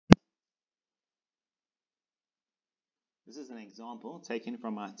This is an example taken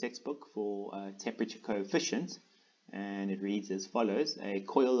from our textbook for temperature coefficient, and it reads as follows. A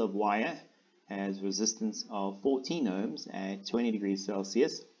coil of wire has resistance of 14 ohms at 20 degrees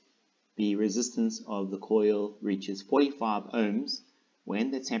Celsius. The resistance of the coil reaches 45 ohms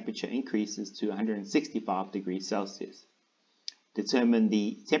when the temperature increases to 165 degrees Celsius. Determine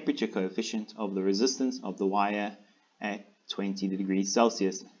the temperature coefficient of the resistance of the wire at 20 degrees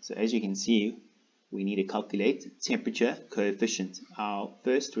Celsius. So as you can see, we need to calculate temperature coefficient. Our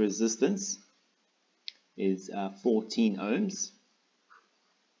first resistance is 14 ohms.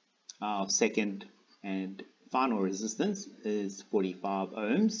 Our second and final resistance is 45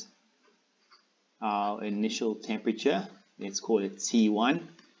 ohms. Our initial temperature, let's call it T1,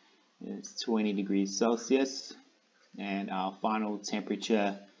 is 20 degrees Celsius. And our final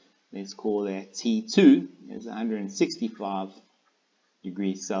temperature, let's call that T2, is 165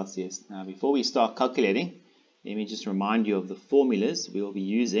 degrees Celsius. Now before we start calculating, let me just remind you of the formulas we will be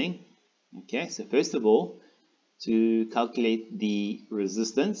using. Okay, so first of all, to calculate the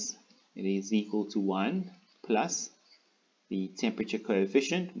resistance, it is equal to 1 plus the temperature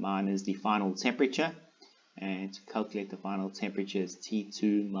coefficient minus the final temperature, and to calculate the final temperature is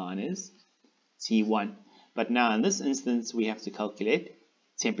T2 minus T1. But now in this instance we have to calculate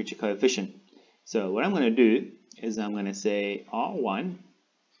temperature coefficient. So what I'm going to do is I'm going to say R1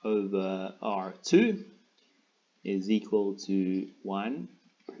 over R2 is equal to 1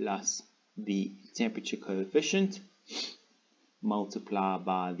 plus the temperature coefficient multiplied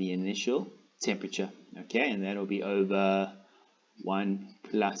by the initial temperature. Okay, and that will be over 1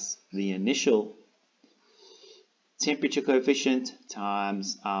 plus the initial temperature coefficient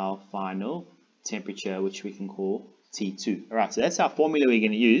times our final temperature, which we can call T2. Alright, so that's our formula we're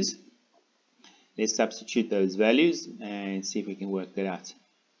going to use. Let's substitute those values and see if we can work that out.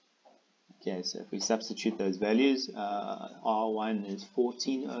 Okay, so if we substitute those values, R1 is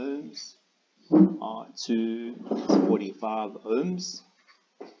 14 ohms, R2 is 45 ohms,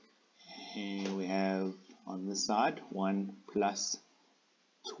 and we have on this side 1 plus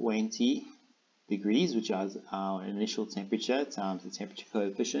 20 degrees, which is our initial temperature, times the temperature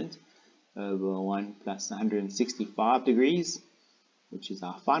coefficient, over 1 plus 165 degrees, which is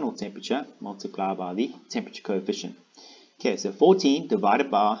our final temperature, multiplied by the temperature coefficient. Okay, so 14 divided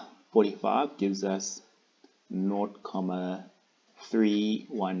by 45 gives us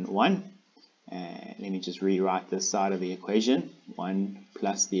 0.311. And let me just rewrite this side of the equation. 1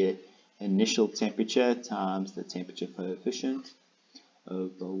 plus the initial temperature times the temperature coefficient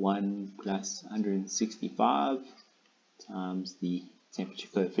over 1 plus 165 times the temperature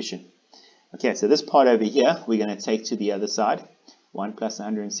coefficient. Okay, so this part over here we're going to take to the other side. 1 plus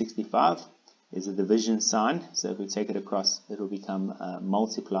 165 is a division sign, so if we take it across it will become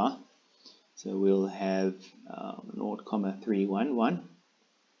multiply. So we'll have 0.311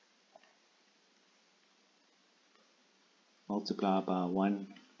 multiplied by 1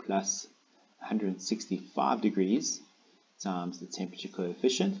 plus 165 degrees times the temperature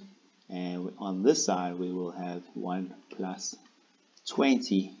coefficient, and on this side we will have 1 plus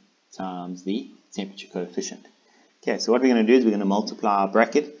 20 times the temperature coefficient. Okay, so what we're going to do is we're going to multiply our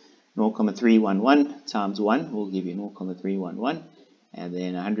bracket. 0.311 times 1 will give you 0.311, and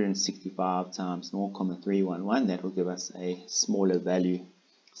then 165 times 0.311, that will give us a smaller value.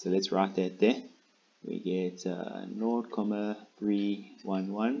 So let's write that there. We get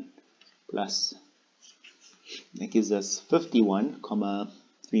 0.311 plus, that gives us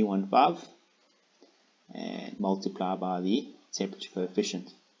 51.315, and multiply by the temperature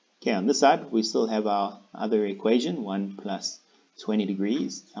coefficient. Okay, on this side we still have our other equation, 1 plus 20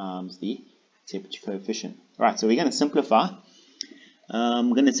 degrees times the temperature coefficient. Alright, so we're going to simplify.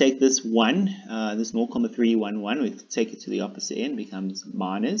 I'm going to take this 1, this 0.311, we take it to the opposite end, becomes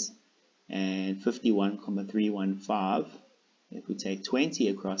minus, and 51.315, if we take 20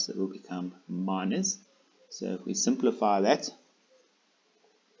 across it will become minus. So if we simplify that,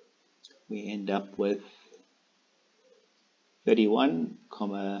 we end up with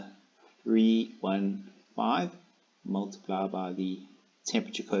 31.315 multiplied by the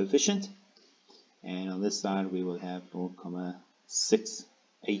temperature coefficient, and on this side we will have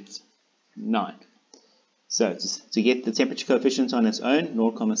 0.689. So to get the temperature coefficient on its own,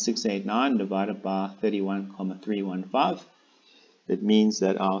 0.689 divided by 31.315, that means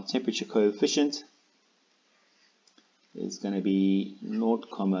that our temperature coefficient is going to be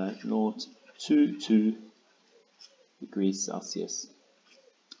 0.022 degrees Celsius.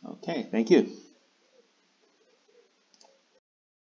 Okay, thank you.